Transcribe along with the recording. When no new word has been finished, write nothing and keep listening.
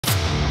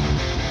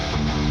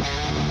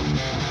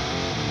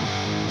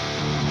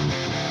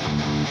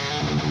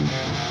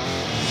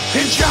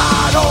In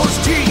shadows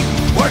deep,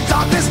 where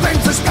darkness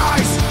claims the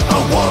skies, a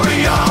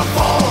warrior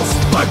falls,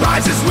 but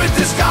rises with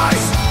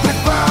disguise. With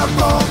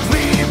purple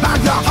gleam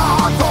and your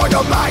heart for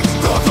your light,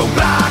 Goku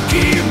Black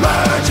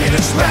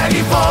emerges, ready